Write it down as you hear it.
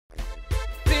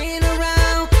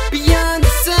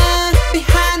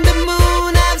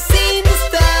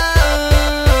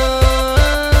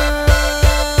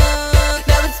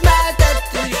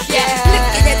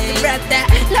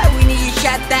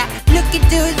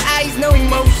eyes, no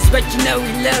emotions, but you know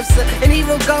he loves her. And he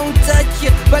will gon' touch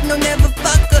you, but no never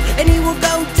fuck her. And he will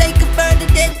gon' take her further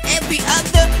than every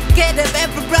other. Get up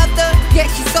every brother, yeah,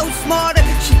 she's so smarter.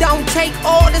 She don't take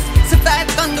orders, survive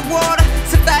underwater,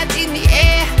 survive in the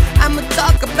air. I'ma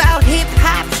talk about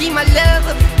hip-hop, she my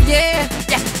lover, yeah.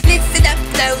 Listen up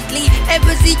closely,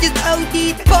 MRC just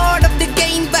OD. Part of the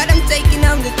game, but I'm taking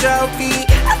home the trophy.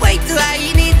 I wait too high,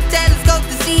 you need a telescope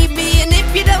to see me. And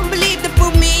if you don't believe, then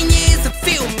put me in your ears and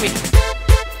feel me.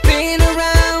 Been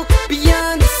around,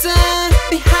 beyond the sun,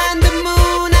 behind the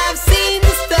moon, I've seen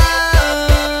the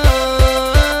stars.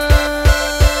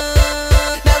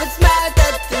 Now it's my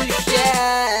turn to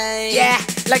shine. Yeah,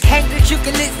 like Hendrix, you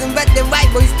can listen, but the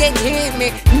white boys can't hear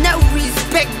me. No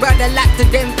respect, but a lot of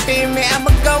them fear me.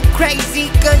 I'ma go crazy,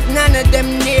 cause none of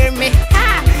them near me.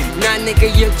 Ha! Nah, nigga,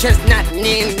 you're just not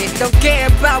near me. Don't care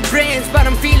about brands, but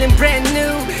I'm feeling brand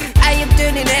new. I am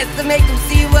turning heads to make them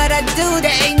see what I do.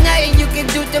 There ain't nothing you can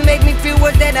do to make me feel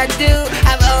what that I do.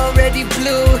 I'm already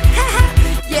blue.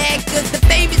 Yeah, cause the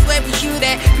baby's where we shoot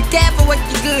at. Be careful what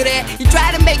you're good at. You try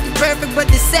to make it perfect, but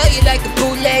they sell you like a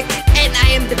bootleg. And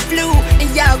I am the flu, and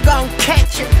y'all gon'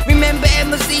 catch it. Remember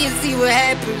MRC and see what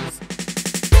happens.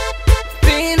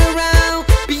 Been around.